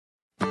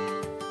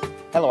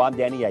Hello, I'm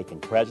Danny Aiken,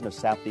 President of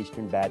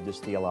Southeastern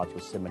Baptist Theological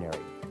Seminary.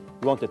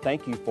 We want to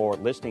thank you for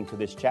listening to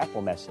this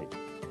chapel message.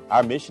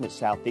 Our mission at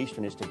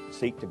Southeastern is to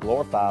seek to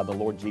glorify the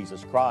Lord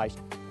Jesus Christ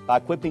by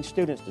equipping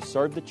students to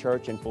serve the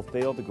church and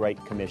fulfill the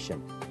Great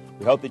Commission.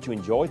 We hope that you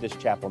enjoy this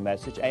chapel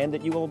message and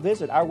that you will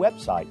visit our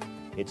website.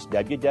 It's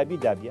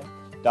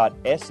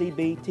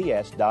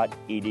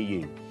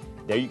www.sebts.edu.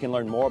 There you can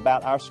learn more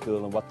about our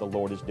school and what the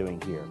Lord is doing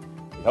here.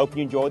 We hope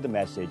you enjoyed the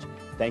message.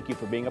 Thank you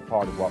for being a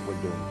part of what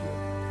we're doing here.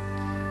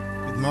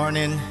 Good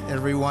morning,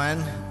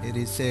 everyone. It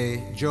is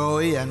a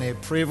joy and a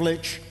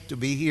privilege to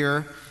be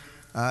here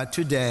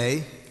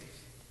today.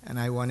 And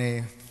I want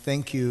to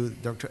thank you,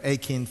 Dr.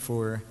 Aiken,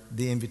 for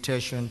the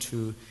invitation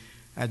to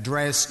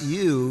address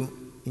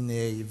you in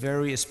a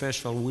very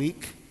special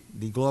week,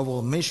 the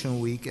Global Mission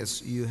Week,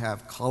 as you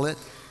have called it.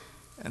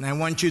 And I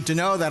want you to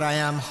know that I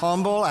am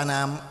humble and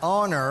I'm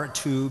honored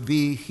to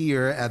be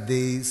here at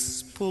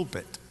this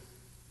pulpit.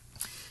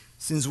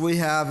 Since we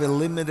have a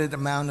limited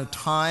amount of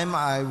time,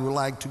 I would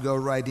like to go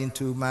right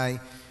into my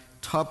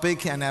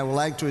topic, and I would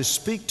like to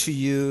speak to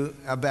you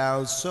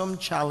about some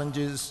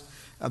challenges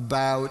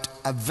about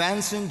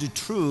advancing the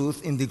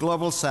truth in the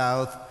Global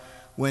South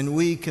when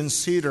we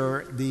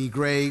consider the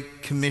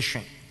Great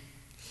Commission.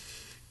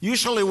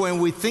 Usually when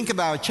we think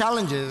about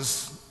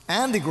challenges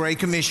and the Great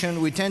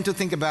Commission, we tend to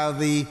think about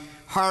the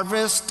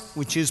harvest,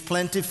 which is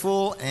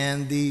plentiful,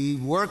 and the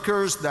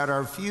workers that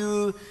are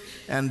few,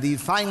 and the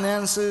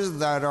finances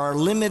that are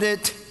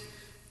limited.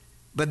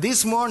 But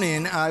this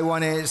morning, I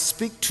want to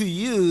speak to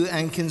you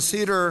and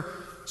consider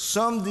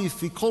some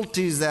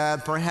difficulties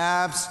that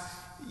perhaps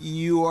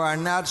you are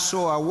not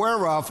so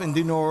aware of in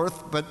the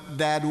North, but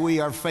that we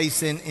are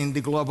facing in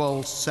the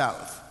Global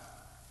South.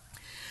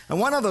 And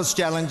one of those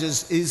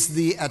challenges is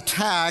the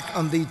attack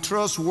on the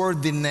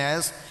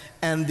trustworthiness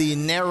and the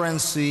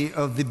inerrancy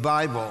of the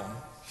Bible.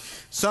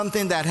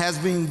 Something that has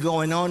been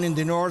going on in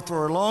the North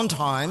for a long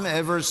time,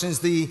 ever since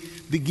the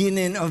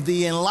beginning of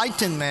the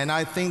Enlightenment.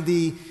 I think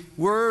the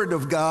Word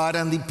of God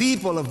and the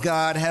people of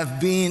God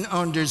have been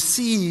under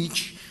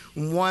siege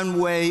one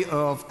way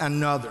or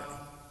another.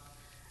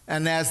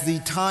 And as the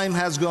time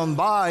has gone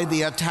by,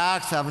 the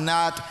attacks have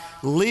not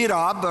let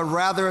up, but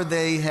rather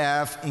they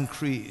have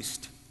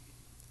increased.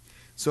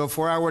 So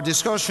for our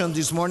discussion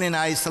this morning,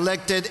 I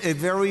selected a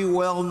very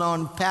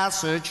well-known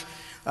passage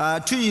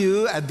to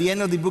you at the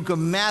end of the book of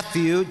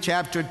Matthew,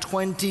 chapter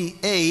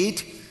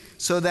 28,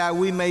 so that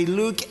we may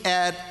look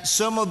at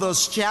some of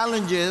those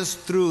challenges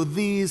through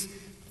this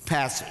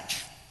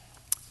passage.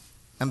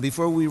 And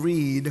before we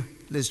read,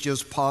 let's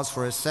just pause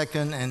for a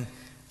second and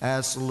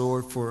ask the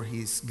Lord for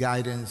His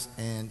guidance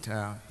and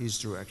His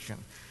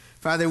direction.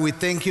 Father, we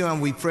thank you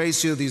and we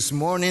praise you this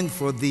morning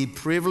for the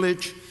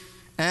privilege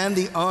and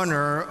the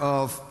honor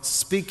of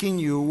speaking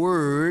your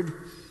word.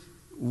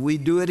 We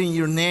do it in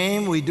your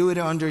name, we do it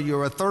under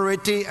your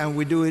authority, and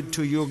we do it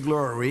to your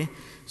glory.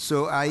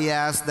 So I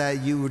ask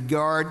that you would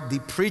guard the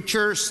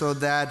preacher so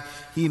that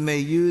he may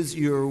use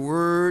your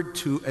word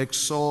to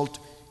exalt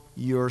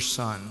your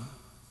Son,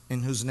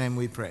 in whose name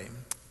we pray.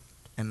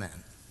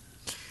 Amen.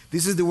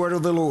 This is the word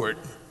of the Lord.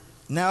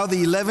 Now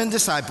the 11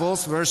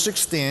 disciples, verse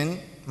 16,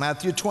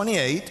 Matthew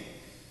 28,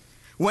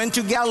 went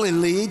to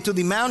Galilee, to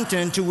the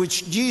mountain to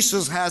which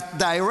Jesus had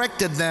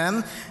directed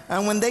them.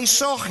 And when they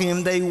saw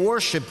him, they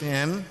worshipped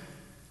him,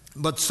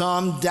 but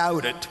some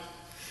doubted.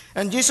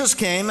 And Jesus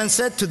came and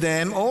said to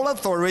them, all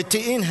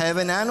authority in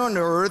heaven and on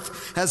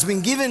earth has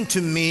been given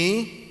to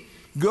me.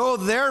 Go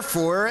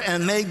therefore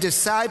and make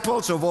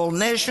disciples of all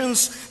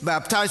nations,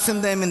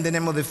 baptizing them in the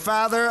name of the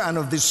Father and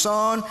of the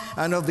Son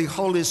and of the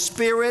Holy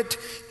Spirit,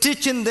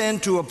 teaching them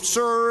to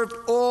observe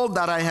all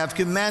that I have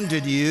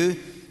commanded you.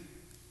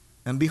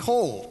 And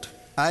behold,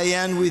 I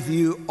am with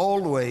you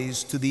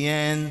always to the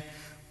end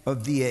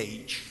of the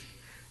age.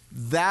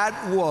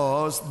 That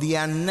was the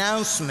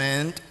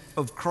announcement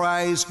of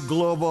Christ's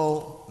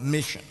global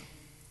mission.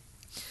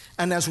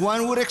 And as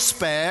one would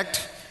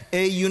expect,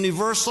 a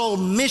universal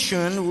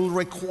mission will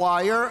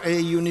require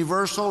a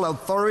universal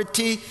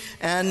authority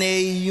and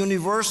a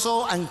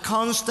universal and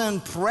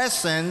constant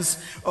presence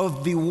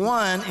of the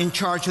one in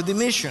charge of the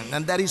mission.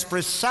 And that is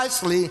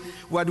precisely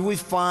what we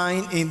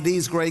find in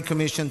this Great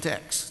Commission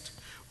text.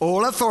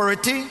 All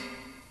authority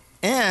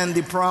and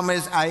the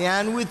promise, I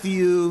am with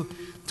you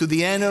to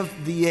the end of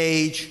the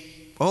age,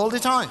 all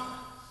the time.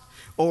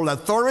 All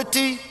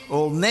authority,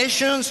 all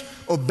nations,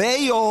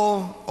 obey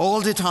all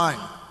the time.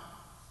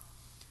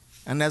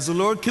 And as the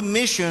Lord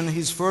commissioned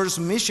his first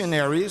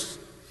missionaries,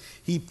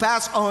 he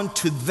passed on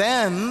to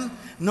them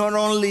not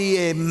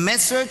only a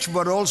message,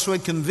 but also a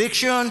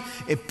conviction,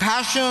 a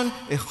passion,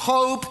 a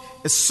hope,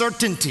 a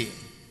certainty.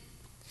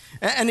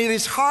 And it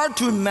is hard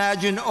to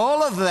imagine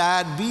all of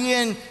that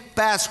being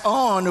passed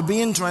on or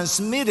being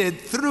transmitted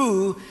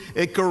through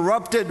a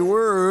corrupted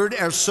word,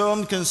 as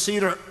some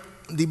consider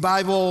the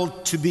Bible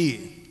to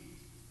be.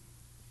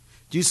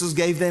 Jesus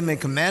gave them a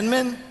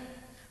commandment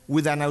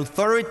with an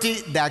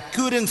authority that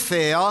couldn't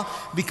fail,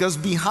 because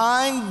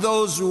behind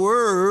those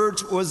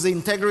words was the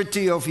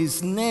integrity of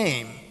his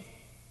name.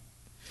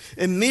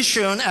 A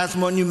mission as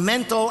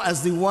monumental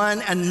as the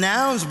one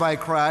announced by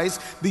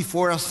Christ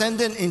before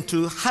ascending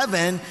into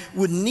heaven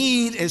would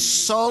need a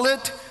solid,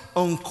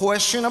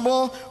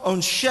 unquestionable,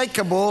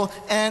 unshakable,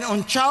 and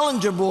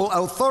unchallengeable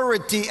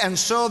authority, and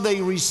so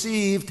they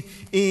received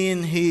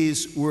in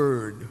his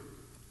word.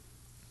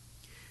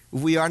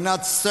 We are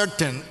not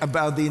certain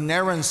about the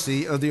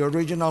inerrancy of the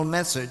original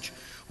message.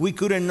 We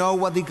couldn't know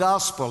what the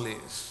gospel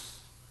is.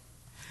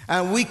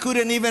 And we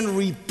couldn't even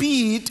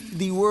repeat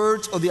the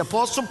words of the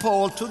Apostle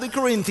Paul to the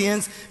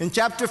Corinthians in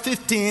chapter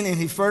 15 in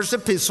his first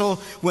epistle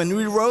when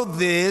we wrote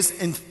this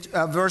in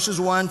verses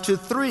 1 to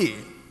 3.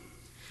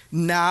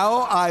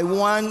 Now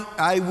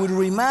I would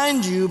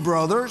remind you,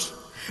 brothers,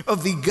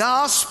 of the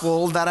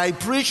gospel that I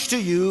preached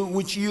to you,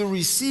 which you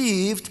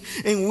received,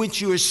 in which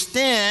you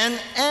stand,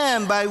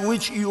 and by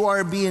which you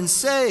are being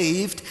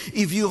saved,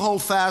 if you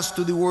hold fast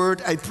to the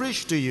word I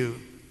preached to you,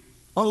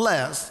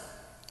 unless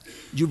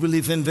you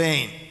believe in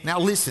vain. Now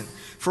listen,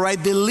 for I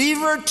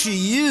delivered to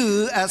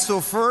you as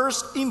of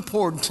first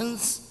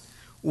importance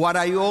what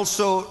I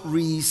also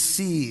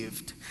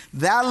received.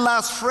 That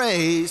last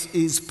phrase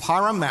is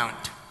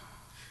paramount.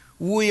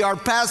 We are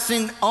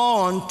passing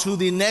on to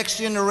the next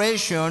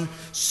generation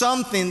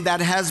something that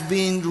has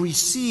been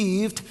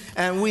received,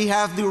 and we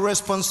have the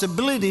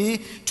responsibility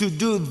to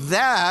do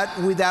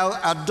that without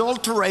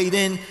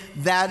adulterating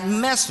that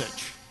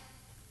message.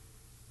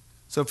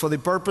 So for the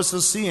purpose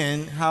of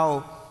seeing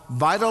how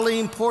vitally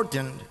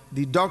important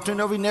the doctrine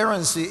of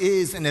inerrancy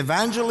is in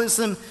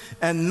evangelism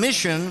and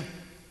mission,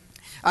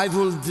 I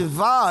will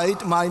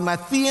divide my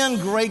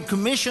Matthean Great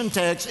Commission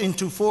text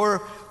into 4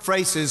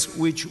 phrases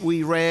which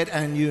we read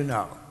and you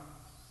know.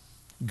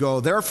 Go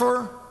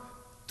therefore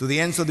to the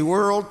ends of the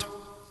world,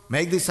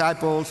 make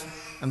disciples,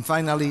 and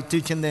finally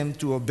teaching them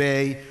to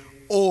obey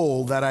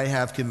all that I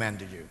have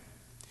commanded you.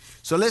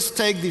 So let's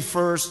take the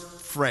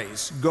first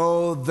phrase,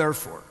 go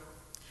therefore.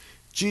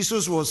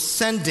 Jesus was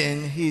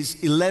sending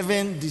his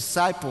 11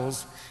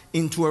 disciples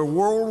into a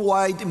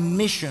worldwide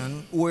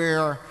mission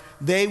where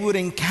they would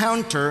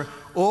encounter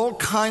all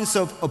kinds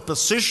of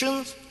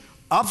oppositions,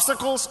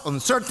 obstacles,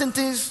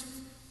 uncertainties.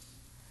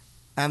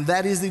 And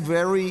that is the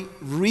very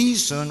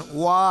reason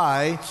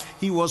why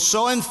he was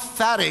so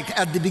emphatic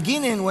at the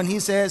beginning when he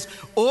says,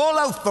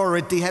 all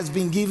authority has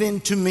been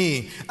given to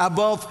me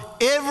above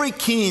every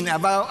king,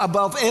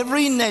 above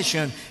every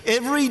nation,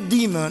 every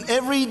demon,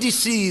 every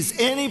disease,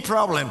 any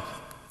problem,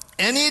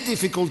 any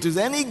difficulties,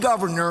 any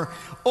governor,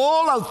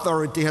 all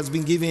authority has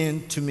been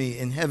given to me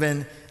in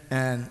heaven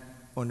and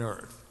on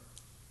earth.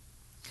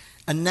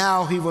 And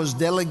now he was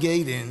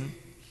delegating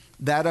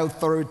that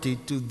authority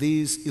to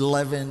these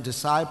 11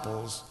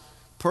 disciples,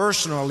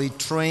 personally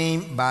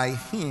trained by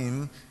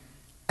him,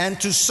 and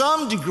to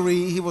some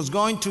degree he was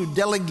going to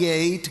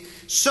delegate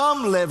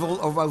some level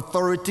of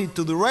authority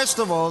to the rest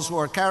of us who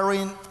are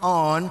carrying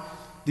on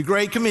the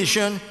Great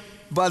Commission,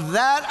 but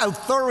that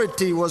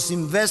authority was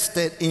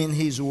invested in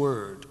his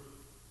word.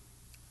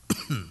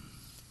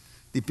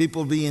 The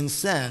people being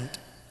sent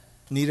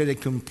needed a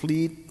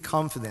complete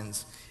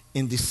confidence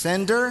in the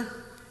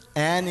sender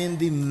and in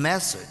the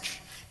message.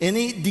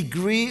 Any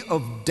degree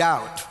of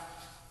doubt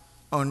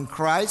on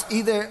Christ,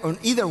 on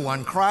either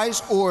one,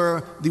 Christ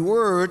or the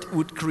word,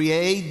 would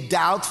create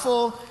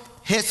doubtful,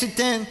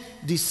 hesitant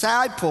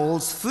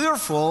disciples,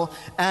 fearful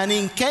and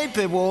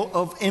incapable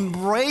of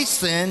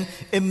embracing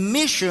a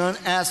mission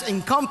as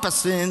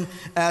encompassing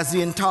as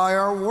the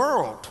entire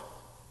world.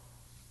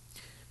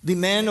 The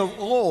men of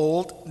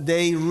old,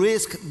 they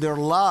risked their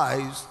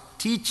lives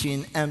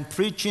teaching and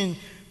preaching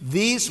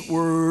this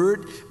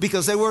word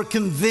because they were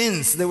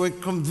convinced. They were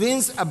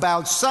convinced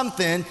about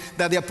something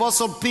that the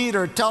Apostle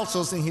Peter tells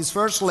us in his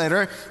first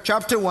letter,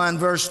 chapter 1,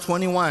 verse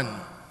 21.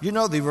 You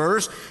know the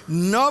verse.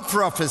 No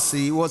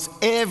prophecy was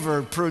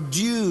ever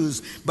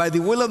produced by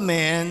the will of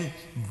man,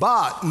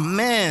 but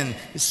men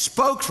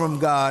spoke from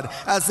God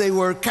as they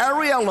were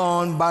carried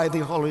along by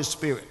the Holy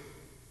Spirit.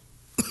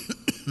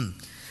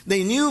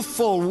 They knew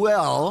full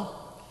well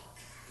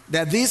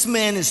that these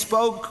men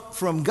spoke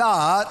from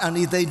God, and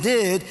if they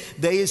did,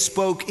 they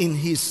spoke in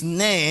his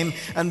name,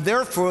 and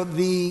therefore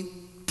the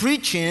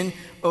preaching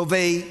of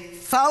a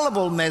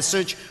fallible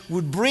message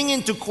would bring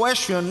into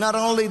question not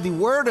only the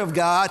word of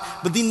God,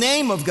 but the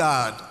name of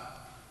God.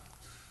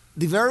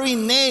 The very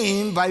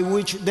name by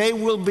which they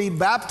will be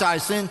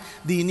baptizing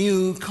the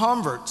new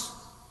converts.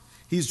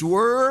 His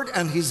word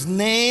and his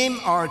name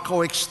are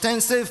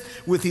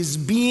coextensive with his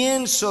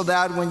being, so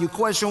that when you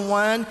question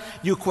one,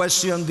 you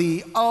question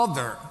the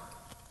other.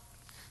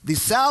 The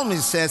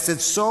psalmist says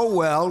it so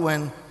well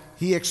when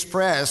he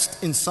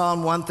expressed in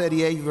Psalm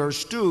 138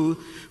 verse 2,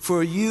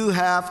 "For you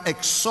have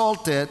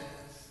exalted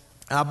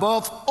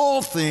above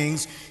all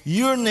things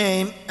your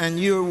name and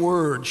your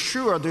word."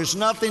 Sure, there's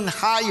nothing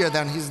higher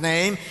than his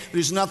name.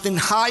 There's nothing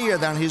higher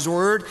than his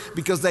word,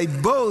 because they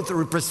both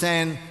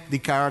represent the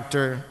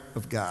character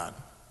of God.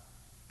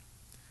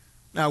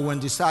 Now, when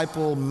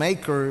disciple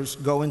makers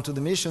go into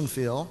the mission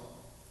field,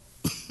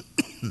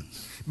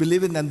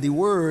 believing that the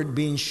word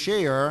being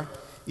shared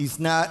is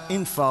not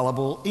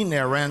infallible,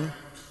 inerrant,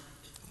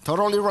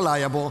 totally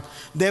reliable,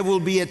 there will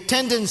be a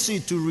tendency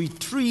to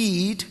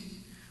retreat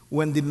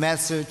when the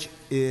message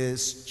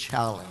is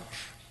challenged.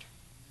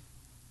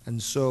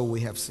 And so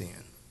we have seen.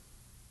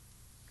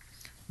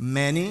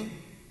 Many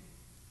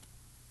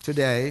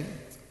today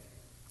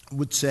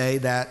would say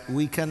that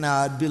we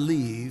cannot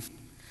believe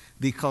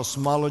the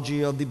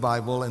cosmology of the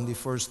Bible and the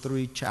first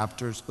 3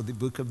 chapters of the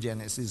book of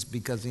Genesis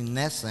because, in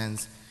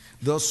essence,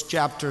 those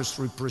chapters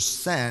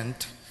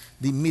represent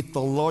the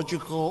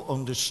mythological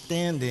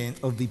understanding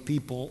of the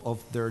people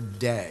of their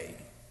day.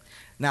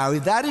 Now,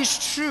 if that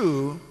is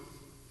true,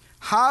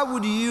 how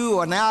would you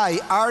and I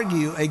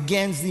argue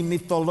against the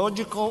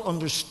mythological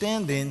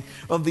understanding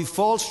of the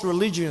false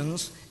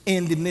religions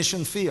in the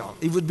mission field?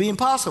 It would be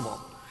impossible.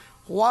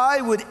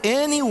 Why would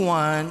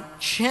anyone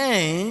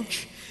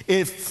change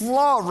a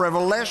flawed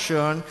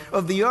revelation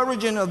of the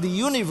origin of the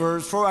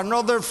universe for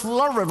another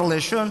flawed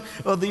revelation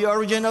of the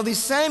origin of the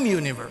same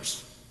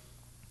universe?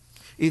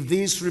 If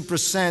these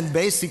represent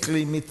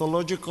basically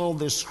mythological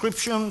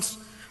descriptions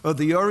of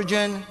the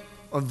origin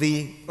of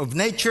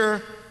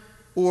nature,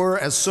 or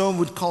as some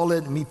would call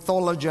it,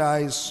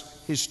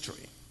 mythologized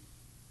history.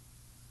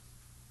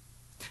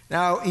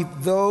 Now, if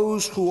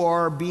those who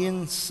are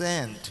being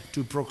sent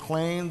to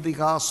proclaim the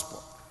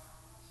gospel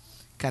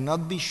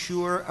cannot be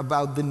sure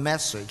about the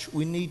message,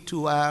 we need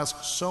to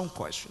ask some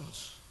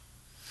questions.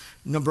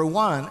 Number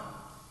one,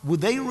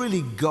 would they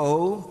really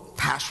go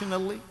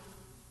passionately?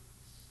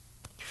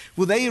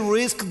 Would they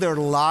risk their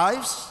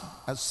lives,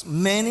 as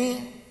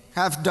many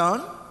have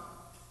done?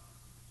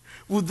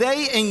 Would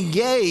they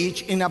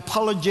engage in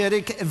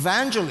apologetic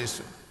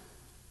evangelism?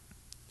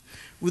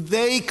 Would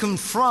they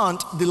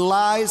confront the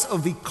lies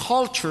of the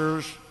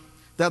cultures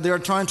that they are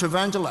trying to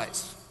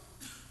evangelize?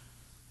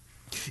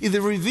 If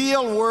the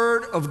revealed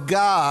word of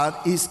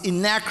God is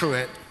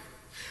inaccurate,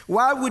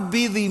 what would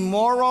be the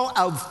moral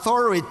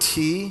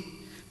authority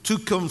to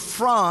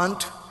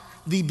confront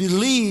the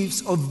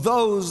beliefs of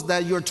those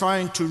that you're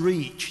trying to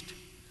reach?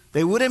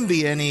 There wouldn't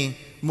be any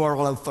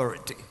moral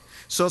authority.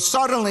 So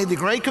suddenly the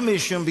Great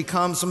Commission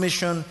becomes a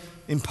mission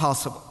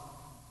impossible.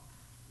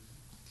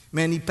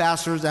 Many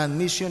pastors and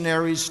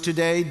missionaries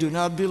today do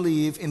not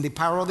believe in the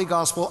power of the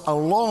gospel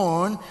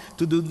alone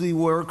to do the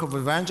work of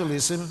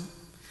evangelism,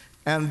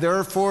 and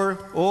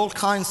therefore all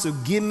kinds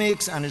of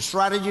gimmicks and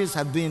strategies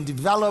have been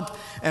developed,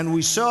 and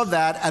we saw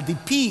that at the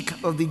peak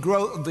of the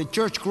growth of the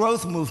church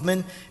growth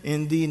movement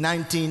in the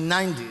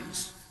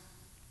 1990s.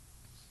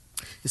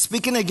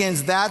 Speaking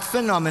against that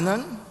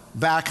phenomenon,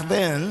 back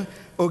then,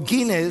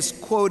 O'Guinness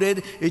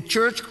quoted a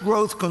church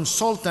growth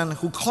consultant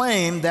who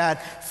claimed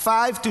that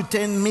 5 to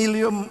 10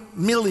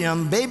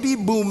 million baby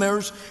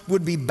boomers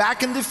would be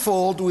back in the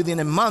fold within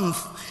a month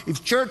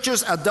if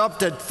churches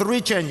adopted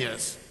 3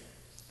 changes: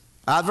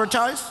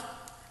 advertise,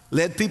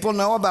 let people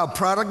know about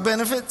product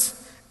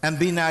benefits, and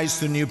be nice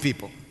to new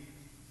people.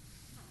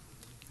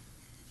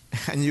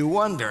 And you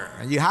wonder,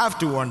 and you have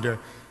to wonder,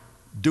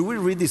 do we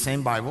read the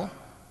same Bible?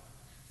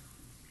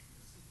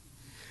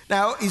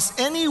 Now, is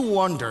any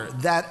wonder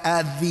that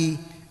at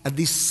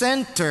the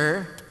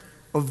center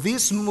of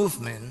this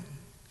movement,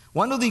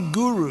 one of the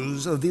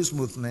gurus of this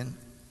movement,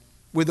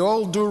 with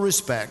all due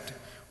respect,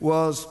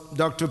 was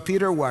Dr.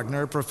 Peter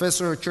Wagner,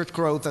 professor of church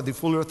growth at the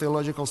Fuller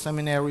Theological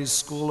Seminary's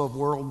School of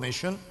World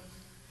Mission,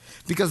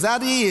 because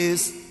that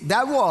is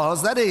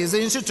the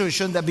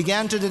institution that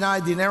began to deny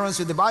the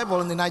inerrancy of the Bible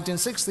in the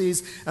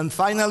 1960s and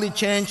finally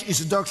changed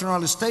its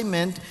doctrinal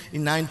statement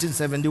in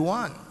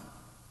 1971.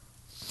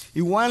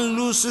 If one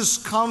loses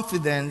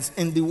confidence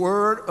in the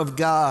Word of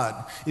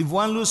God, if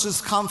one loses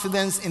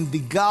confidence in the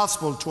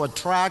gospel to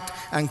attract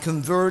and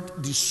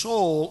convert the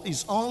soul,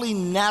 it's only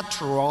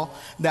natural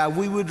that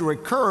we would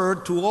recur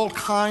to all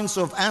kinds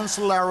of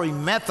ancillary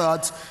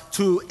methods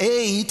to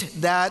aid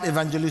that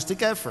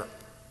evangelistic effort.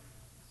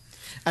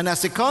 And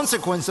as a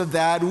consequence of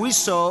that, we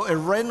saw a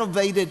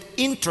renovated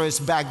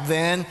interest back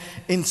then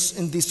in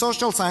the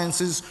social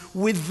sciences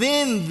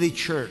within the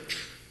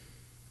church,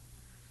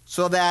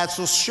 so that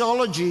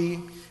sociology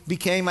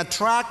became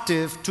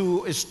attractive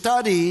to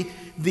study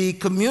the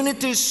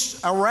communities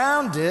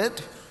around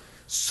it,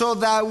 so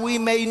that we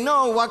may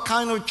know what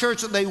kind of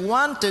church they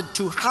wanted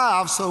to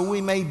have, so we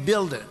may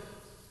build it.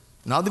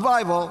 Not the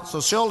Bible,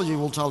 sociology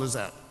will tell us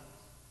that.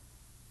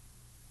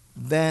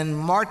 Then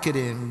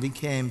marketing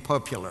became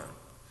popular,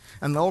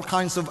 and all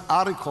kinds of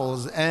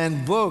articles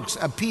and books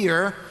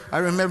appear. I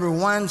remember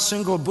one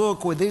single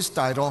book with this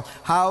title,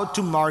 How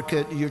to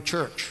Market Your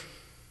Church.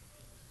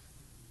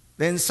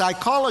 Then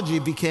psychology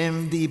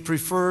became the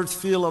preferred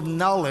field of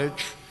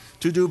knowledge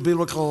to do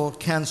biblical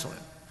counseling.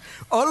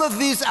 All of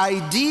these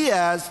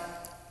ideas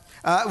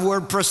were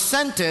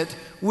presented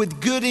with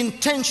good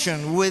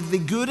intention, with the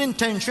good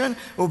intention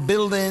of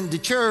building the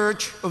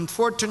church.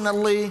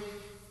 Unfortunately,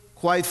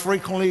 quite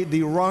frequently,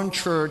 the wrong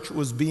church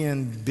was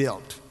being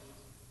built.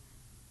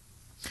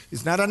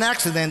 It's not an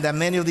accident that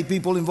many of the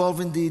people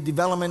involved in the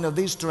development of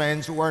these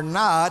trends were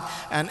not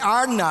and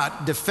are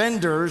not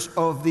defenders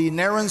of the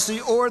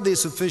inerrancy or the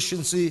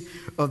sufficiency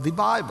of the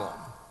Bible.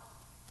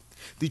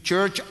 The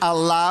church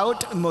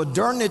allowed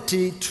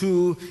modernity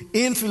to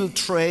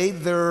infiltrate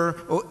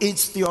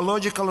its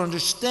theological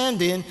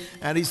understanding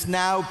and is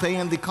now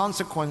paying the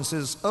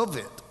consequences of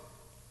it.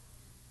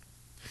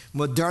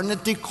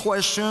 Modernity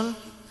questioned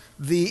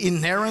the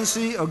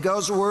inerrancy of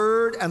God's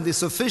word and the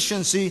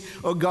sufficiency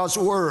of God's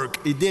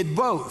work. It did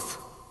both.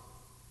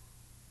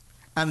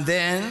 And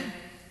then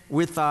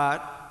we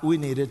thought we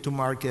needed to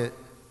market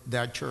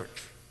that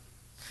church.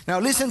 Now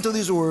listen to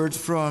these words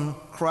from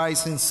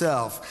Christ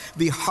himself.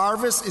 The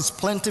harvest is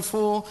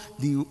plentiful,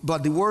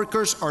 but the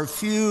workers are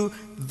few.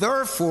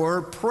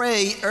 Therefore,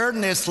 pray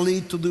earnestly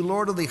to the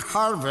Lord of the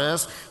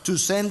harvest to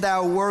send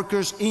out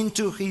workers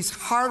into his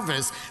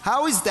harvest.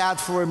 How is that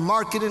for a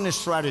marketing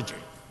strategy?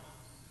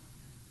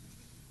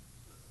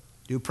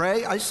 You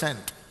pray, I send.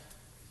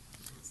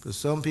 Because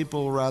some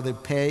people rather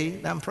pay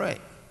than pray.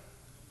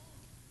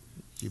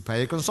 You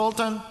pay a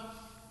consultant?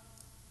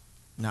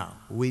 No,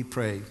 we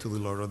pray to the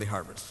Lord of the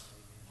harvest.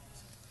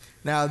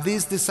 Now,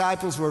 these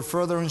disciples were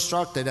further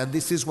instructed, and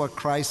this is what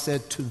Christ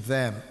said to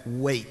them.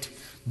 Wait,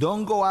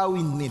 don't go out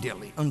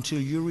immediately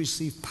until you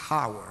receive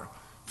power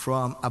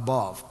from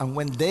above. And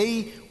when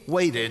they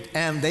waited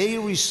and they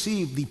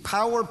received the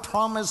power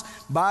promised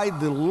by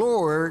the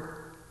Lord,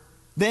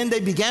 then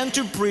they began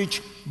to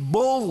preach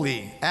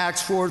boldly,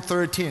 Acts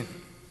 4:13.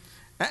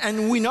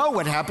 And we know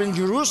what happened.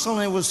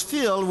 Jerusalem was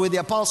filled with the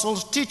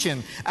apostles'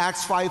 teaching,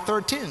 Acts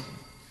 5:13.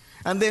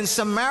 And then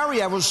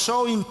Samaria was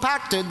so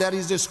impacted that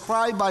is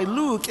described by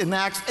Luke in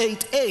Acts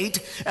 8:8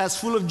 as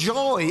full of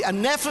joy.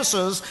 And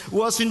Ephesus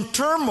was in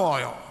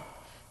turmoil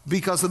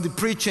because of the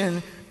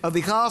preaching of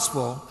the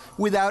gospel,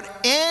 without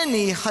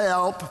any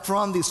help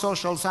from the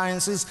social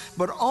sciences,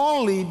 but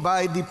only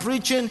by the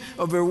preaching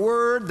of a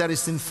word that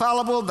is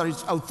infallible, that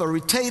is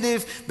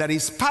authoritative, that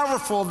is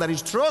powerful, that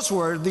is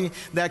trustworthy,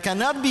 that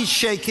cannot be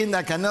shaken,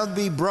 that cannot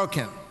be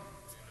broken.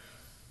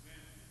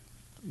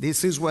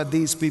 This is what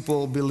these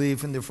people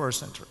believed in the first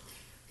century.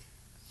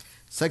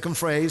 Second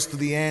phrase, to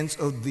the ends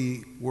of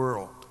the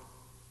world.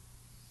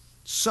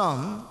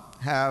 Some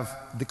have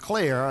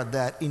declared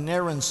that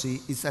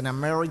inerrancy is an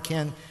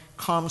American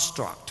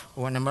construct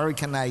or an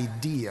American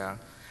idea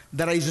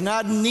that is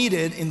not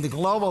needed in the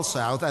global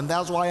south, and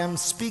that's why I'm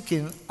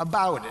speaking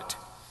about it.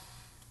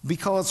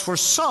 Because for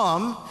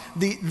some,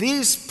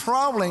 this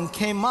problem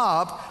came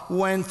up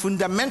when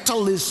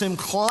fundamentalism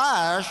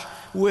clashed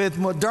with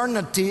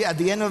modernity at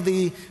the end of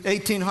the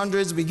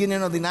 1800s,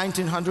 beginning of the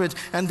 1900s,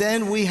 and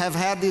then we have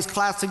had these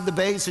classic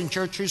debates in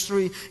church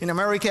history in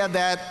America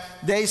that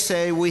they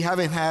say we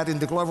haven't had in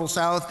the global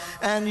south.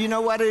 And you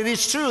know what? It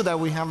is true that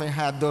we haven't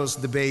had those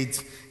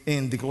debates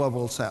in the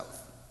global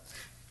south.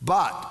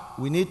 But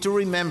we need to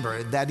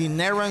remember that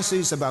inerrancy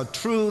is about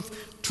truth,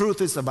 truth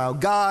is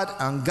about God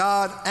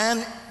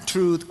and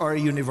truth are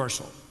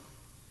universal.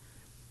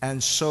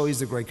 And so is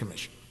the Great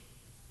Commission.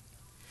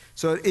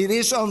 So it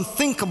is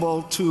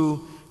unthinkable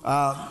to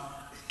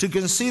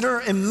consider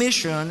a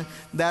mission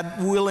that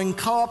will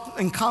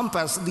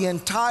encompass the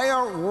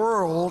entire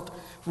world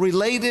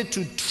related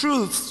to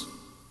truths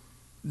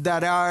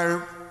that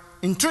are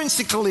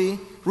intrinsically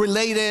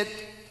related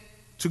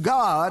to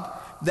God,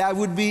 that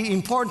would be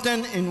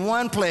important in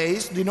one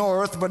place, the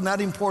north, but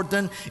not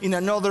important in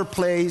another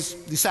place,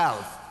 the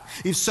south.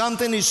 If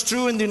something is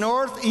true in the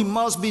north, it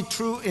must be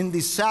true in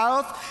the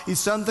south. If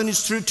something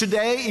is true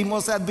today, it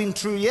must have been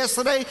true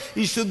yesterday.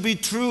 It should be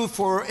true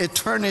for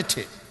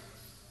eternity.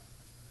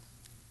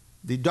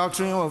 The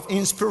doctrine of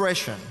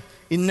inspiration,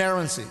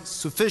 inerrancy,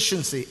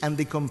 sufficiency, and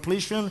the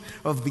completion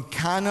of the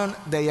canon,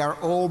 they are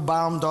all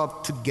bound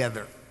up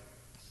together.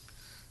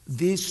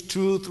 These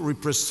truths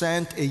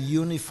represent a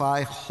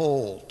unified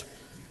whole.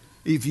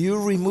 If you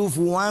remove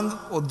one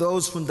of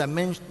those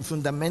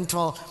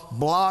fundamental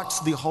blocks,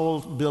 the whole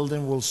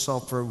building will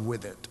suffer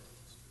with it.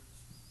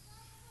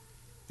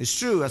 It's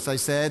true, as I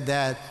said,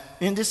 that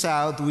in the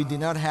South we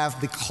did not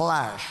have the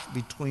clash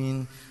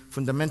between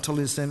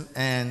fundamentalism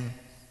and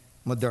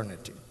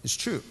modernity. It's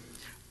true.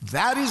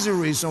 That is the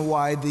reason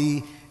why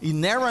the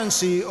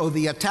inerrancy or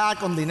the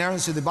attack on the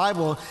inerrancy of the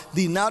Bible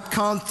did not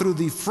come through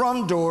the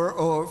front door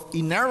of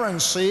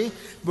inerrancy,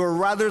 but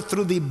rather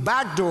through the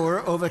back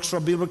door of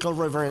extra-biblical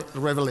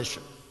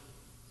revelation,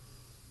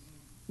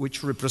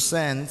 which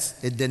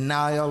represents a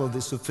denial of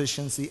the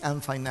sufficiency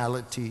and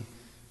finality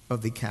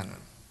of the canon.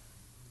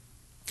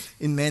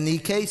 In many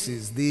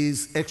cases,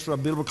 these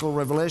extra-biblical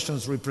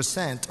revelations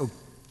represent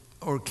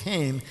or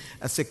came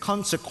as a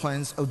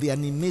consequence of the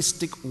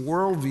animistic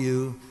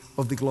worldview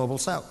of the global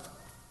south.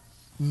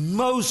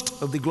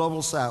 Most of the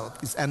global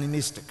south is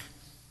animistic.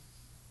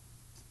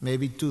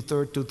 Maybe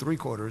 2/3 to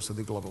 3/4 of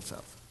the global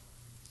south.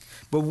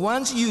 But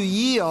once you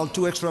yield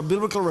to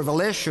extra-biblical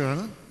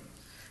revelation,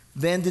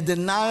 then the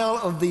denial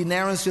of the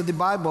inerrancy of the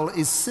Bible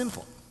is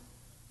simple.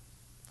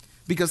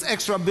 Because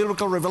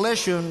extra-biblical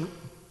revelation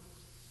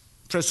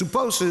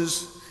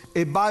presupposes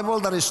a Bible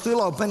that is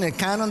still open, a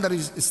canon that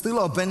is still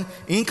open,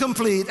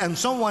 incomplete, and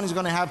someone is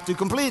going to have to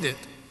complete it.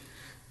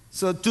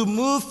 So to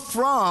move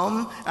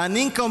from an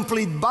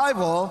incomplete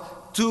Bible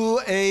to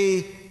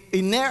a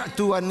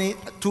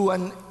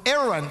an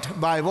errant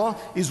Bible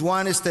is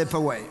one step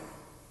away.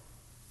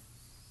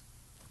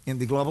 In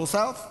the global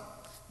south,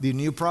 the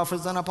new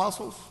prophets and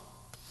apostles,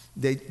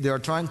 they are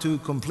trying to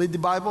complete the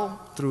Bible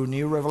through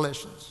new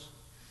revelations.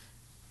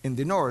 In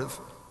the north,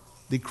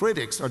 the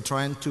critics are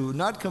trying to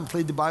not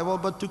complete the Bible,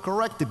 but to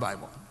correct the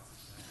Bible.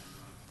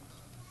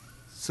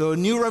 So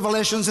new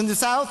revelations in the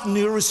south,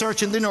 new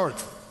research in the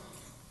north.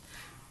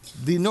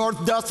 The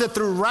north does it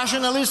through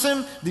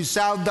rationalism, the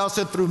south does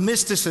it through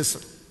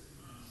mysticism.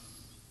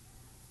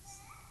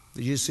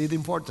 Do you see the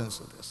importance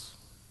of this?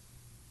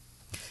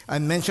 I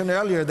mentioned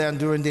earlier that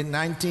during the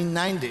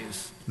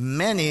 1990s,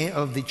 many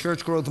of the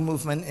church growth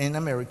movement in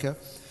America,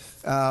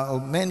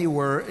 many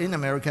were in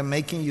America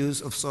making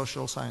use of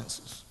social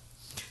sciences.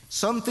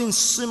 Something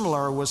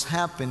similar was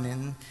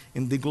happening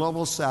in the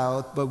global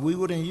south, but we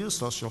wouldn't use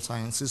social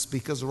sciences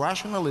because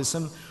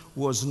rationalism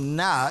was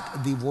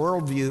not the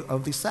worldview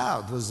of the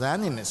south, it was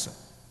animism.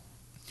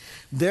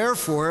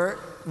 Therefore,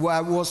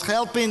 what was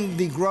helping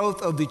the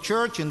growth of the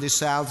church in the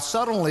south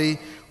suddenly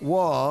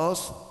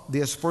was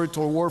the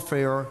spiritual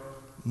warfare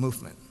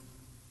movement.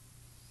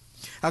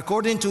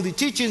 According to the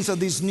teachings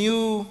of these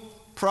new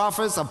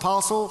prophets,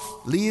 apostles,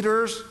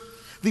 leaders,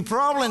 the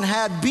problem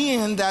had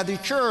been that the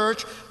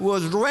church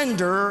was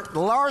rendered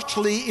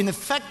largely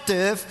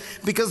ineffective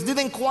because it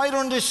didn't quite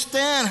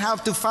understand how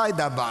to fight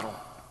that battle.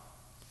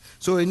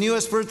 So a new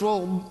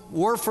spiritual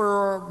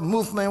warfare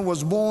movement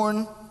was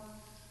born,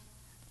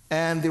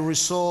 and the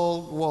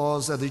result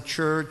was that the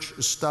church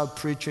stopped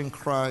preaching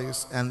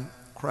Christ and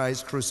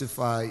Christ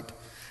crucified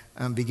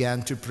and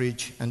began to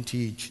preach and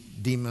teach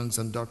demons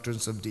and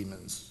doctrines of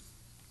demons.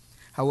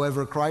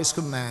 However, Christ's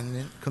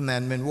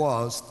commandment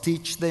was,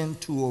 teach them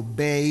to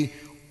obey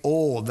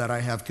all that I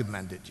have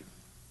commanded you.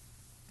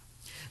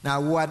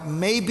 Now, what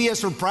may be a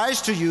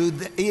surprise to you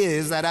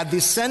is that at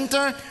the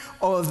center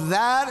of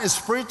that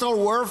spiritual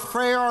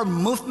warfare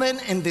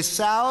movement in the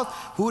South,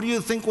 who do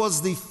you think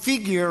was the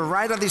figure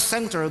right at the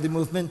center of the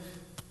movement?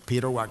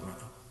 Peter Wagner,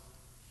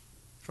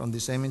 from the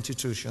same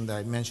institution that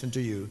I mentioned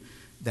to you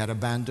that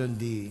abandoned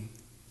the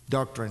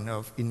doctrine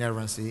of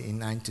inerrancy in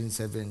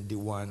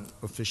 1971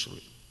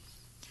 officially.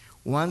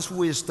 Once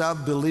we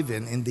stop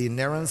believing in the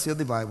inerrancy of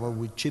the Bible,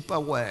 we chip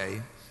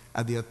away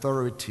at the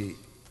authority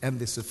and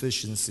the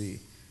sufficiency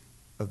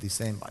of the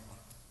same Bible.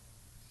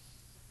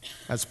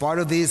 As part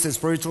of this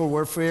spiritual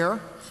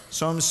warfare,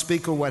 some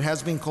speak of what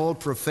has been called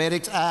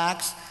prophetic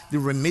acts, the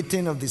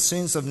remitting of the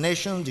sins of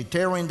nations, the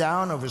tearing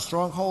down of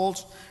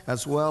strongholds,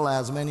 as well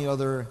as many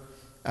other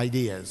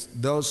ideas.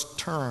 Those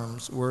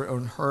terms were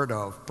unheard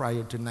of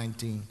prior to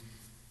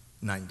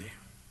 1990.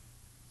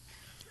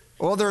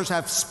 Others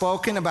have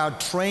spoken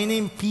about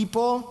training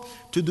people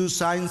to do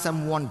signs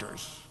and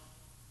wonders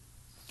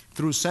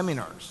through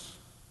seminars.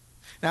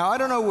 Now, I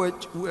don't know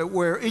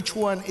where each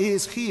one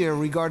is here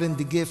regarding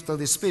the gift of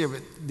the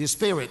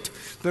Spirit,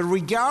 but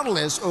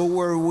regardless of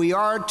where we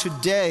are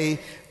today,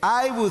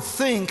 I would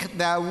think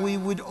that we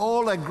would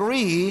all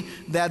agree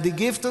that the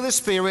gift of the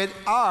Spirit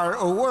are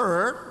or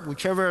were,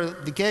 whichever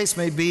the case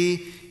may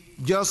be,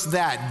 just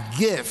that,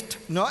 gift,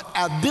 not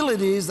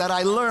abilities that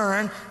I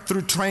learned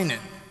through training.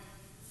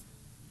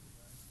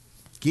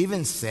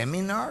 Giving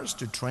seminars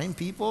to train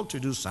people to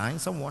do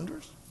signs and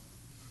wonders?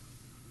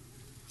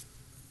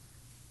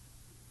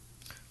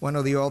 One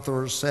of the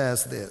authors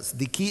says this: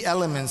 the key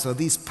elements of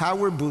this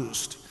power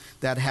boost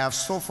that have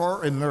so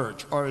far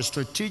emerged are a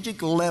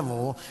strategic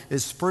level, a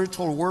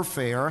spiritual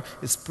warfare,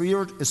 a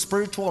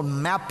spiritual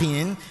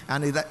mapping,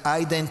 and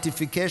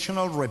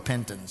identificational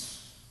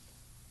repentance.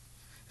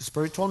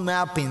 Spiritual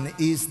mapping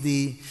is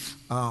the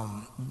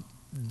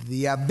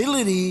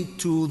ability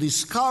to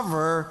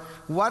discover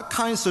what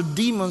kinds of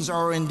demons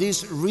are in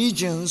these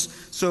regions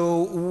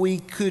so we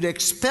could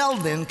expel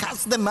them,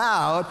 cast them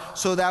out,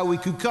 so that we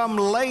could come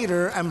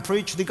later and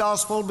preach the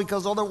gospel,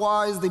 because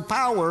otherwise the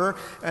power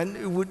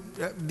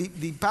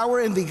the power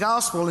in the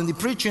gospel and the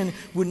preaching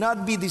would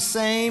not be the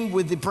same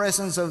with the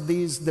presence of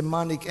these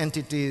demonic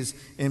entities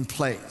in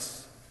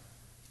place.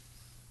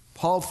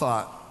 Paul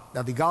thought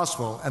that the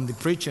gospel and the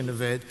preaching of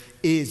it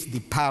is the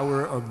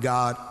power of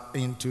God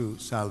into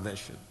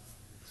salvation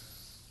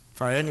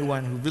for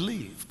anyone who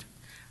believed.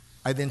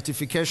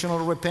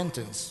 Identificational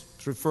repentance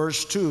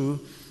refers to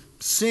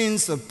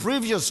sins of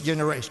previous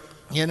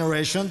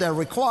generation that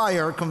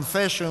require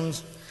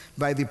confessions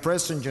by the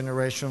present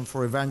generation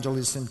for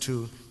evangelism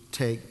to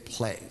take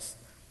place.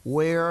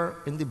 Where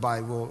in the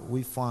Bible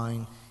we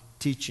find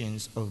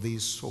teachings of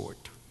this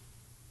sort?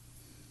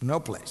 No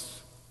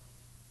place.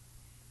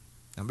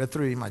 Number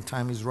 3, my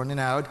time is running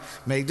out.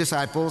 Make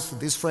disciples.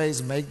 This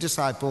phrase, make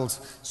disciples,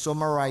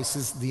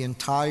 summarizes the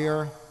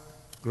entire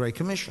Great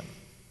Commission.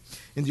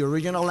 In the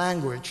original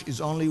language is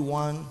only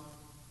one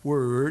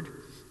word.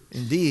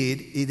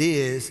 Indeed, it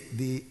is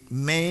the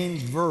main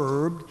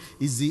verb,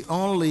 is the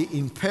only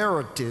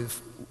imperative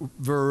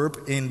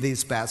verb in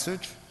this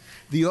passage.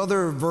 The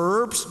other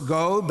verbs,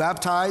 go,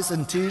 baptize,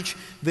 and teach,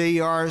 they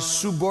are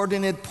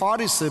subordinate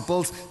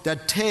participles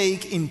that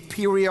take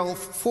imperial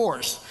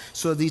force.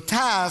 So the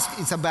task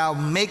is about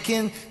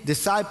making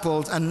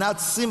disciples and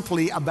not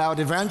simply about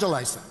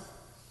evangelizing.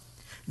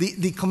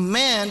 The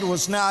command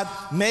was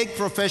not make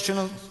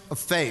professionals of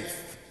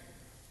faith.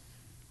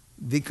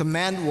 The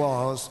command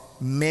was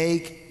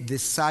make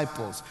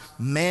disciples,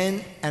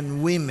 men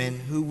and women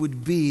who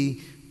would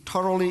be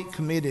totally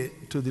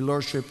committed to the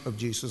Lordship of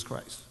Jesus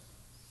Christ.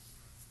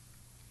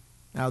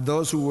 Now,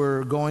 those who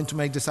were going to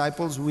make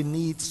disciples, we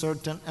need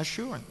certain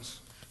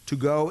assurance to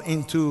go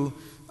into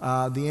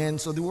the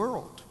ends of the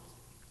world.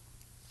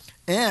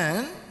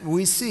 And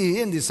we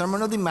see in the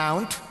Sermon on the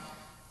Mount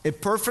a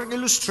perfect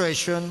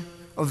illustration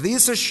of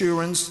this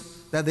assurance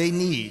that they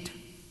need.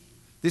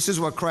 This is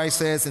what Christ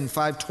says in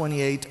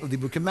 5:28 of the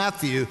book of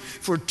Matthew.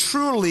 For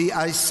truly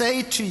I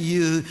say to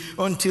you,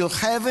 until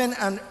heaven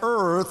and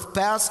earth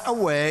pass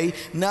away,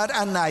 not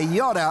an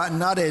iota,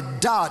 not a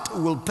dot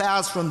will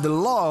pass from the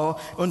law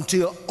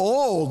until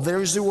all,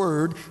 there's the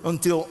word,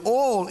 until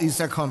all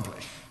is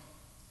accomplished.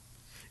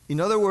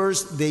 In other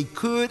words, they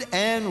could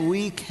and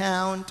we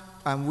can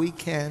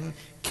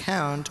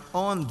count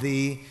on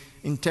the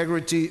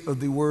integrity of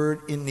the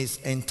word in its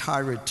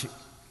entirety.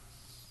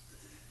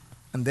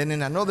 And then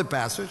in another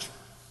passage,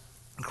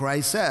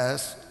 Christ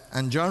says,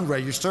 and John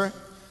registered,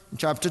 in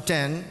chapter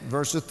 10,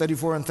 verses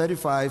 34 and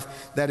 35,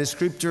 that the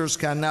scriptures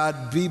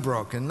cannot be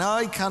broken. Now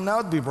it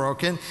cannot be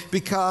broken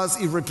because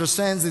it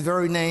represents the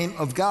very name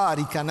of God.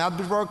 It cannot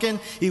be broken.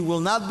 It will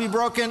not be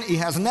broken. It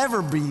has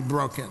never been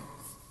broken.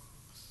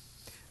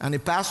 And a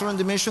pastor in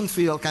the mission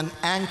field can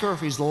anchor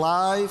his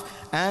life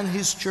and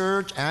his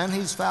church and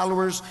his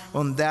followers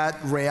on that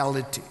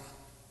reality.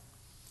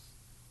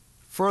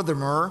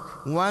 Furthermore,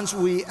 once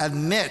we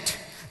admit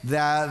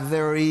that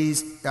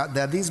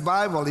this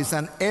Bible is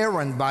an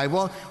errant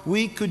Bible,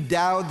 we could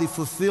doubt the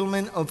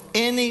fulfillment of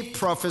any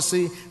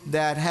prophecy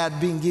that had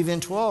been given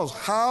to us.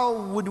 How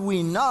would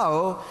we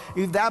know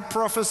if that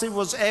prophecy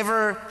was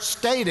ever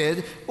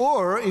stated,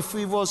 or if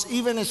it was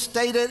even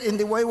stated in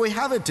the way we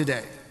have it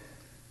today?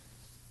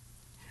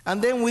 And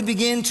then we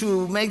begin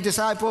to make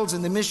disciples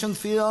in the mission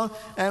field.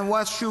 And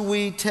what should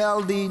we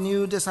tell the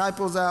new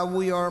disciples that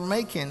we are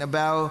making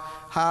about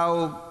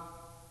how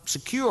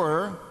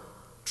secure,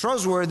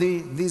 trustworthy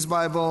this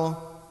Bible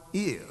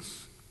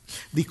is?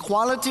 The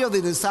quality of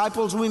the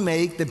disciples we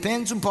make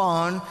depends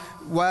upon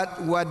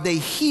what they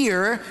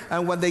hear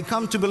and what they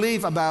come to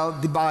believe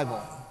about the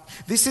Bible.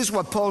 This is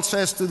what Paul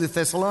says to the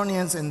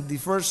Thessalonians in the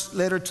first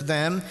letter to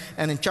them,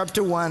 and in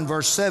chapter 1,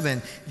 verse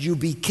 7. You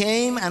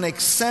became an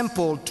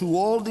example to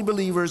all the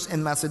believers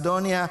in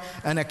Macedonia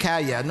and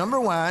Achaia. Number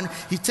one,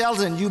 he tells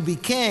them you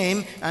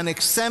became an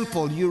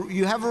example.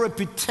 You have a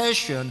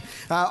reputation.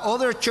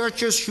 Other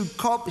churches should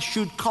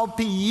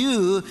copy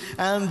you.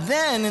 And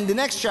then in the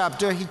next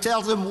chapter, he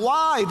tells them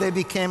why they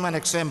became an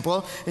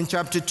example in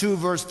chapter 2,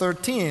 verse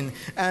 13.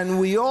 And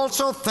we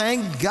also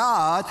thank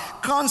God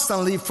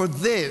constantly for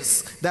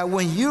this, that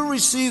when you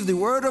received the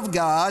word of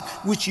God,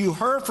 which you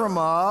heard from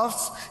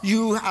us,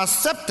 you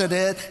accepted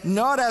it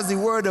not as the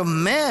word of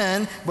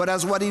man, but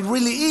as what it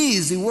really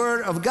is, the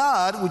word of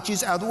God, which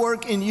is at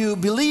work in you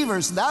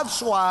believers.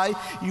 That's why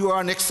you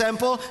are an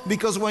example,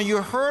 because when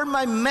you heard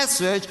my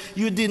message,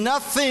 you did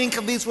not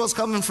think this was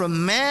coming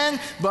from man,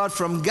 but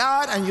from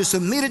God, and you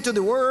submitted to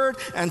the word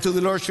and to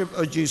the Lordship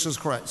of Jesus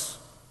Christ.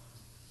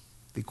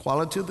 The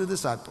quality of the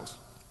disciples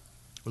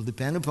will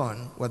depend upon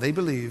what they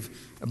believe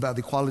about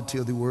the quality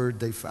of the word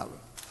they follow.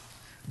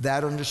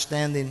 That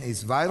understanding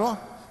is vital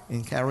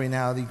in carrying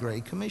out the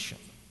Great Commission.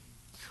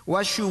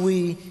 What should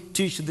we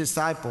teach the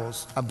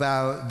disciples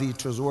about the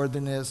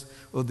trustworthiness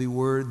of the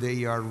word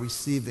they are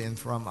receiving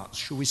from us?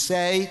 Should we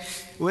say,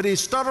 well, it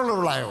is totally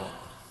reliable?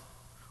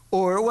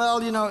 Or, well,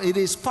 it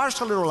is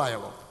partially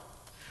reliable?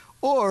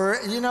 Or,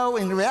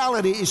 in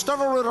reality, it's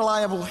totally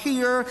reliable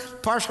here,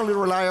 partially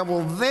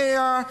reliable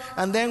there.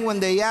 And then when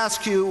they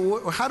ask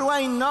you, how do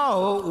I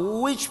know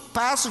which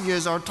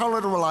passages are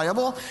totally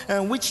reliable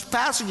and which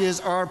passages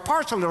are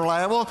partially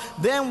reliable?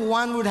 Then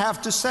one would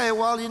have to say,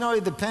 well,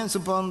 it depends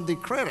upon the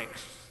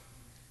critics.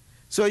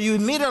 So you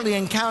immediately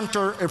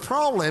encounter a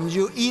problem.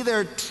 You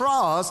either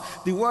trust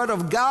the word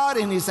of God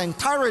in its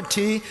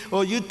entirety,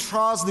 or you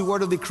trust the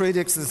word of the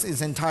critics in its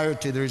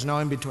entirety. There is no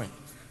in between.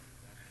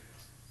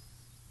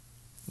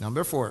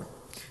 Number 4,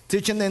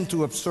 teaching them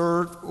to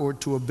observe or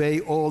to obey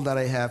all that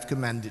I have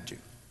commanded you.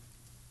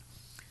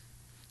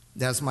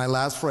 That's my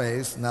last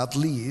phrase, not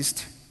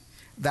least.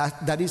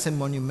 That is a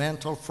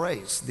monumental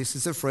phrase. This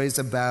is a phrase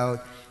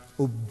about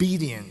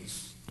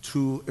obedience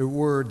to a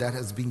word that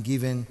has been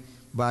given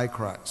by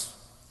Christ.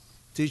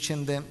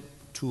 Teaching them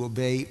to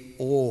obey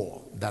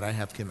all that I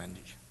have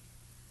commanded you.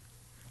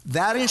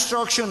 That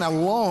instruction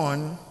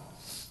alone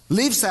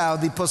leaves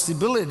out the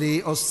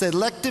possibility of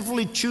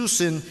selectively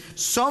choosing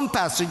some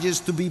passages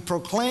to be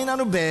proclaimed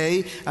and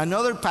obeyed, and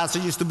other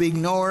passages to be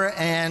ignored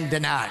and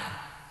denied.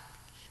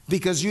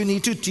 Because you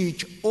need to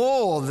teach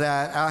all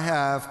that I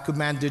have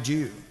commanded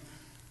you.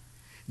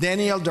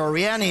 Daniel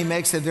Doriani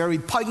makes a very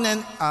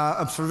poignant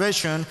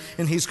observation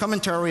in his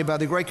commentary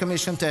about the Great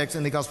Commission text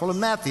in the Gospel of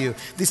Matthew.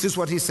 This is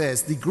what he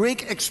says. The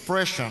Greek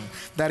expression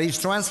that is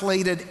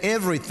translated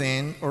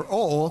everything or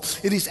all,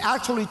 it is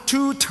actually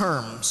two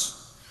terms.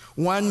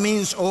 One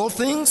means all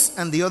things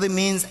and the other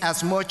means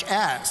as much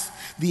as.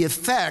 The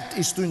effect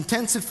is to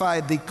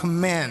intensify the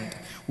command.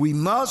 We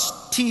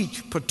must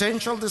teach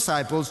potential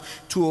disciples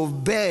to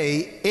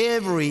obey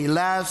every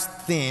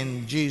last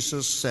thing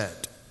Jesus said.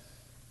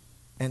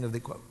 End of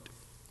the quote.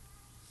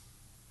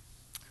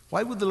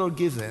 Why would the Lord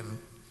give them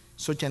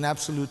such an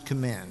absolute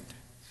command?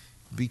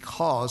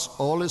 Because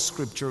all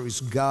Scripture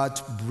is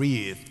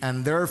God-breathed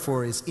and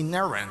therefore is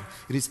inerrant.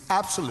 It is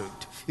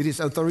absolute. It is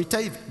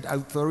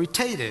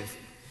authoritative.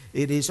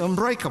 It is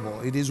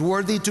unbreakable. It is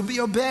worthy to be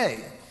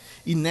obeyed.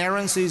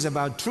 Inerrancy is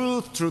about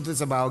truth. Truth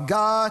is about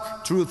God.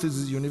 Truth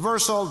is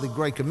universal. The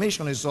Great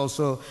Commission is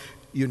also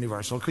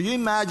universal. Could you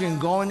imagine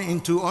going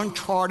into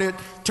uncharted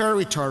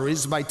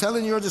territories by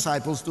telling your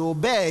disciples to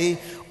obey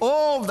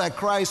all that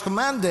Christ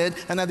commanded,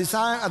 and at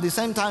the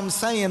same time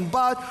saying,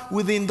 but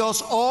within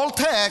those old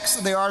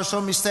texts there are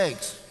some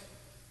mistakes,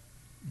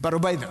 but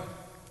obey them?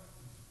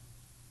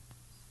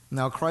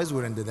 Now Christ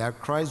wouldn't do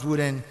that. Christ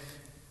wouldn't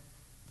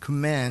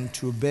command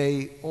to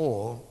obey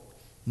all,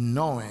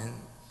 knowing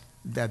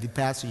that the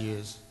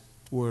passages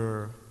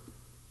were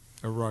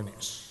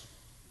erroneous.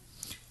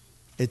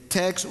 A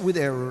text with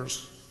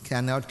errors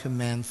cannot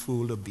command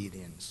full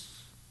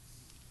obedience.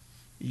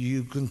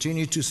 You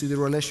continue to see the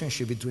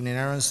relationship between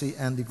inerrancy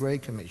and the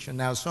Great Commission.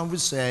 Now, some would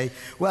say,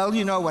 well,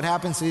 what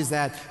happens is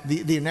that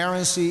the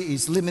inerrancy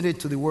is limited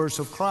to the words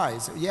of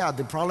Christ. Yeah,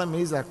 the problem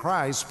is that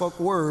Christ spoke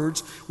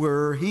words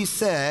where he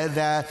said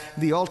that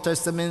the Old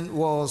Testament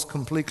was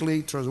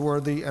completely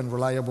trustworthy and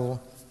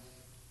reliable,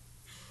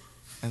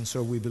 and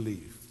so we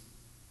believe.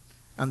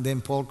 And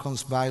then Paul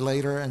comes by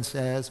later and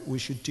says we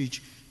should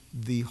teach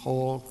the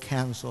whole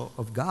counsel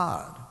of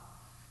God.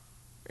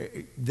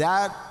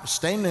 That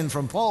statement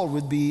from Paul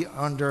would be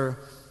under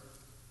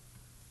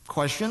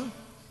question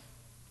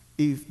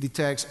if the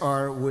texts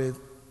are with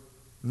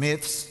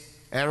myths,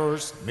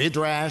 errors,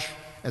 midrash,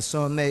 as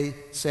some may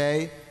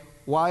say.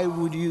 Why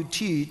would you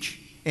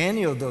teach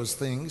any of those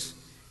things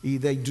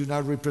if they do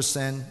not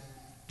represent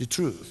the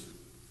truth?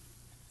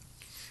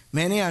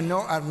 Many are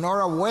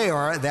not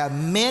aware that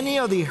many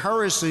of the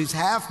heresies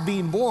have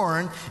been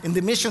born in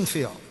the mission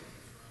field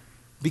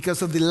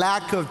because of the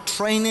lack of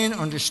training,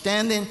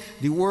 understanding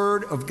the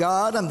Word of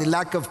God, and the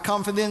lack of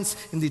confidence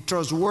in the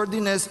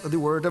trustworthiness of the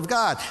Word of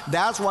God.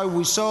 That's why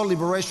we saw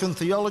liberation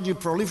theology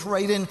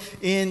proliferating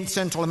in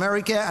Central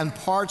America and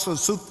parts of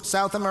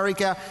South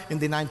America in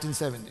the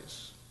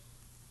 1970s.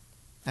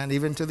 And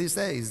even to this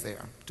day is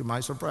there, to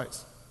my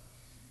surprise.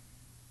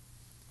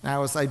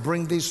 Now, as I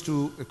bring this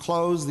to a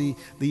close, the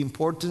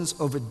importance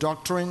of a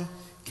doctrine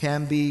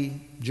can be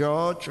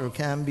judged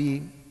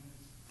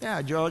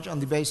judged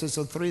on the basis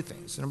of three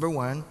things. Number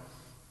one,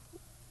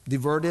 the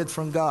verdict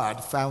from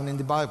God found in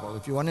the Bible.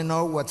 If you want to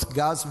know what's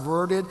God's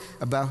verdict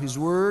about His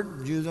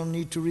Word, you don't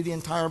need to read the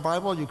entire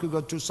Bible. You could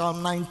go to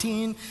Psalm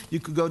 19. You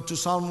could go to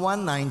Psalm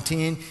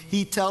 119.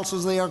 He tells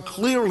us there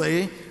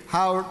clearly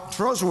how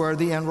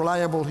trustworthy and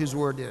reliable His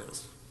Word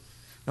is.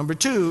 Number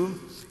two,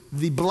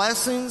 the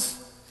blessings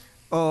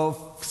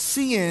of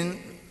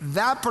seeing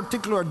that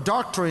particular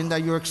doctrine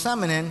that you're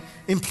examining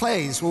in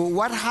place. Well,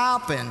 what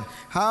happened?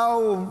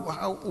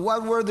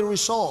 What were the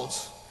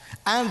results?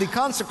 And the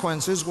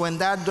consequences when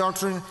that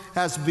doctrine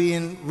has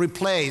been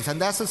replaced.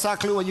 And that's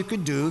exactly what you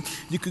could do.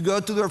 You could go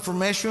to the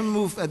Reformation,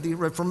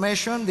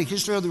 the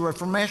history of the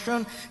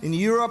Reformation in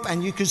Europe,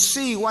 and you could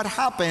see what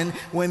happened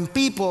when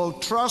people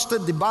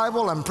trusted the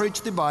Bible and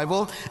preached the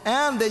Bible.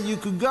 And then you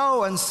could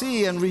go and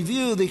see and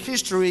review the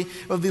history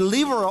of the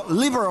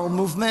liberal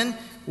movement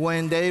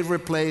when they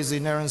replaced the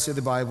inerrancy of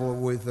the Bible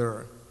with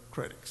their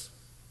critics.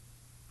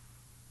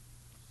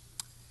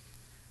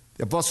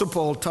 The Apostle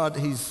Paul taught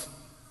his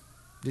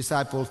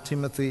disciple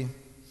Timothy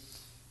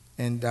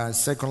in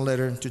second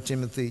letter to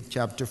Timothy,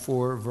 chapter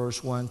 4,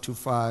 verse 1 to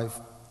 5.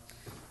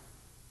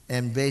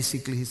 And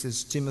basically he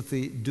says,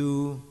 Timothy,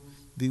 do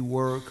the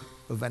work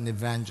of an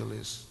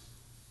evangelist.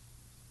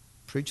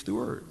 Preach the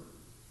word.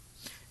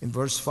 In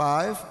verse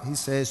 5, he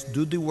says,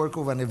 do the work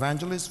of an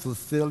evangelist,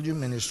 fulfill your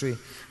ministry.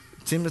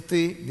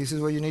 Timothy, this is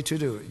what you need to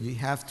do. You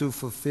have to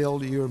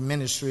fulfill your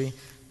ministry.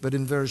 But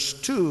in verse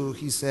 2,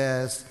 he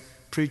says,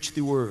 preach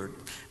the word.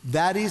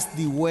 That is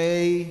the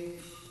way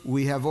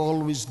we have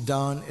always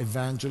done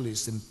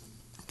evangelism,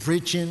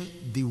 preaching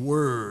the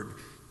word.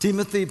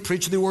 Timothy,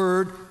 preach the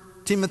word.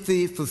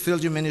 Timothy, fulfill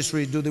your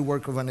ministry, do the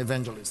work of an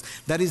evangelist.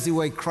 That is the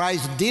way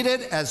Christ did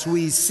it as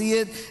we see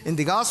it in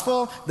the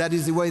gospel. That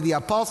is the way the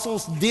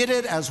apostles did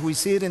it as we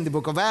see it in the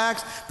book of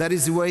Acts. That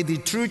is the way the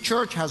true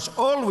church has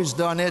always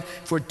done it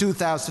for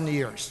 2,000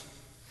 years.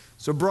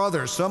 So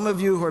brothers, some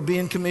of you who are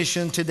being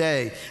commissioned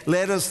today,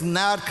 let us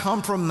not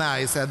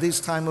compromise at this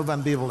time of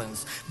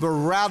ambivalence, but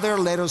rather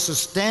let us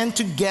stand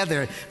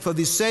together for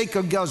the sake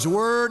of God's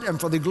word and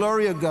for the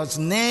glory of God's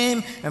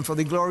name and for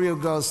the glory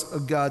of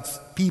God's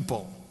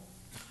people.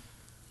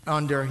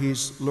 under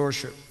his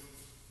lordship.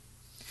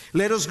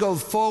 Let us go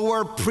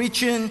forward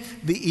preaching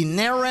the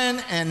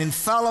inerrant and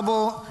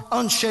infallible,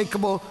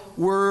 unshakable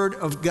Word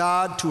of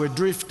God to a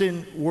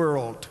drifting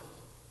world.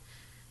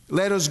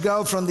 Let us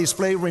go from this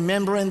place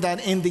remembering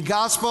that in the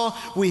gospel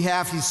we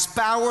have his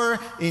power,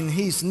 in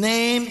his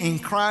name, in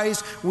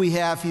Christ we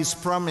have his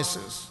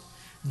promises.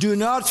 Do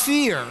not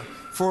fear,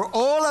 for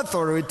all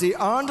authority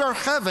under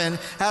heaven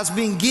has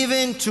been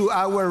given to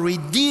our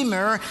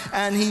Redeemer,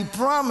 and he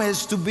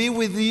promised to be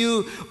with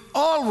you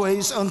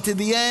always until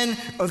the end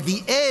of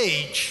the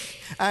age.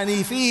 And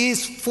if he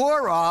is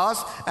for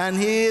us and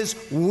he is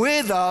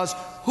with us,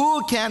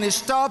 who can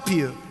stop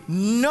you?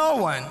 No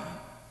one.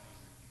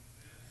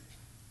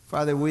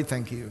 Father, we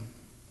thank you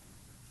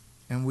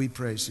and we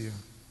praise you.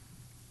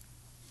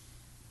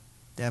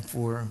 That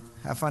for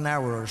half an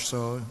hour or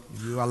so,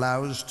 you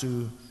allow us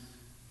to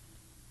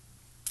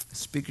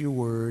speak your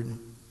word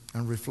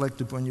and reflect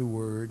upon your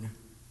word,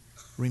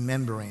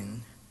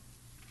 remembering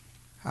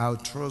how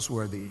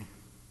trustworthy,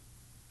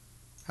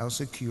 how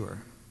secure,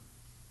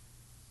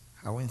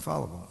 how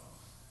infallible,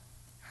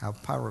 how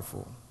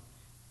powerful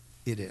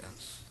it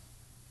is,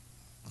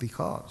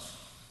 because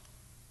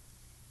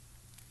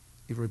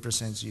it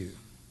represents you.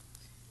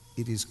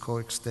 It is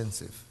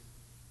coextensive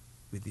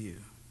with you.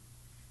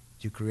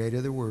 You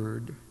created the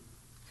Word.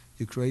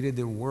 You created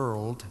the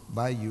world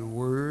by your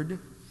Word,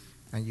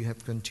 and you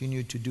have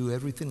continued to do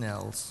everything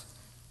else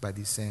by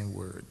the same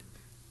Word.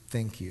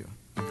 Thank you.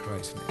 In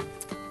Christ's name,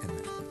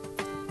 amen.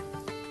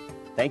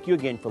 Thank you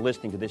again for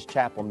listening to this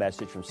chapel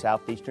message from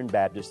Southeastern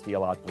Baptist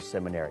Theological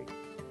Seminary.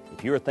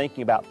 If you are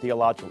thinking about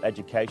theological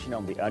education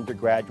on the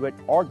undergraduate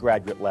or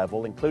graduate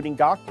level, including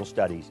doctoral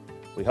studies,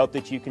 we hope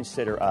that you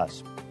consider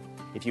us.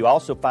 If you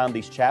also find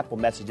these chapel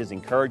messages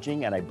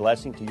encouraging and a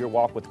blessing to your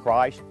walk with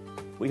Christ,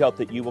 we hope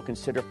that you will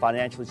consider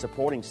financially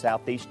supporting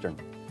Southeastern.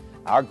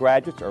 Our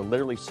graduates are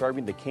literally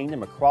serving the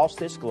kingdom across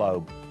this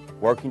globe,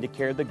 working to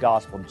carry the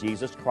gospel of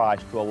Jesus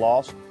Christ to a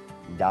lost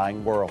and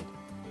dying world.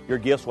 Your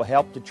gifts will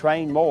help to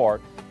train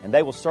more, and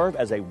they will serve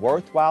as a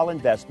worthwhile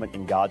investment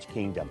in God's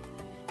kingdom.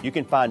 You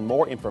can find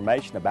more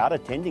information about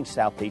attending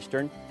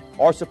Southeastern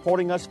or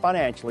supporting us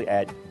financially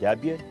at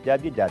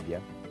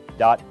www.sebts.edu.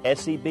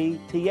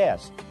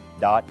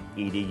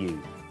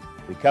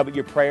 We covet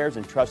your prayers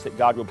and trust that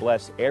God will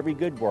bless every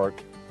good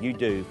work you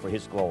do for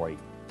His glory.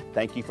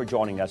 Thank you for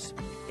joining us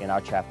in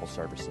our chapel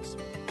services.